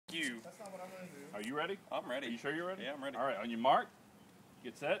you. That's not what I'm going to do. Are you ready? I'm ready. Are you sure you're ready? Yeah, I'm ready. All right, on your mark,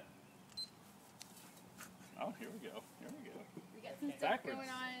 get set. Oh, here we go. Here we go. We got some stuff Backwards. going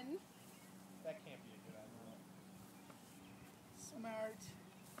on. That can't be a good idea. Smart.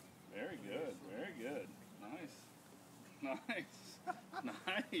 Very good. Very good. Nice. Nice.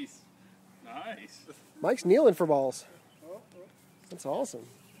 Nice. Nice. Mike's kneeling for balls. That's awesome.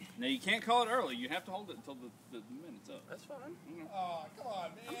 Now, you can't call it early. You have to hold it until the minute's up. That's fine. Oh, come on,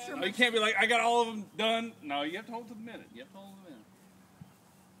 man. No, you can't be like, I got all of them done. No, you have to hold to the minute. You have to hold to the minute.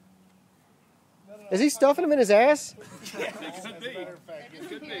 Is he stuffing him in his ass? It could be. It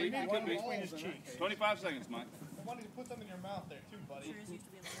could be. It could be. Between his cheeks. 25 seconds, Mike. Why don't you put some in your mouth there, too, buddy?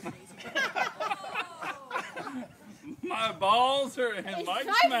 My balls are in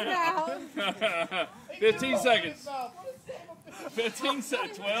Mike's mouth. 15 seconds. 15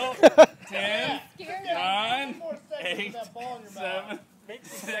 seconds. 12, 10, 9, 8, 7,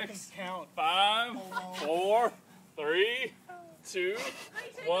 6, 5, 4, 3, 2,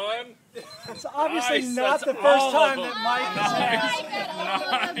 1. It's obviously Nice. not That's the first all of time them. that Mike has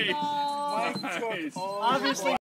had. Nice. Nice. Obviously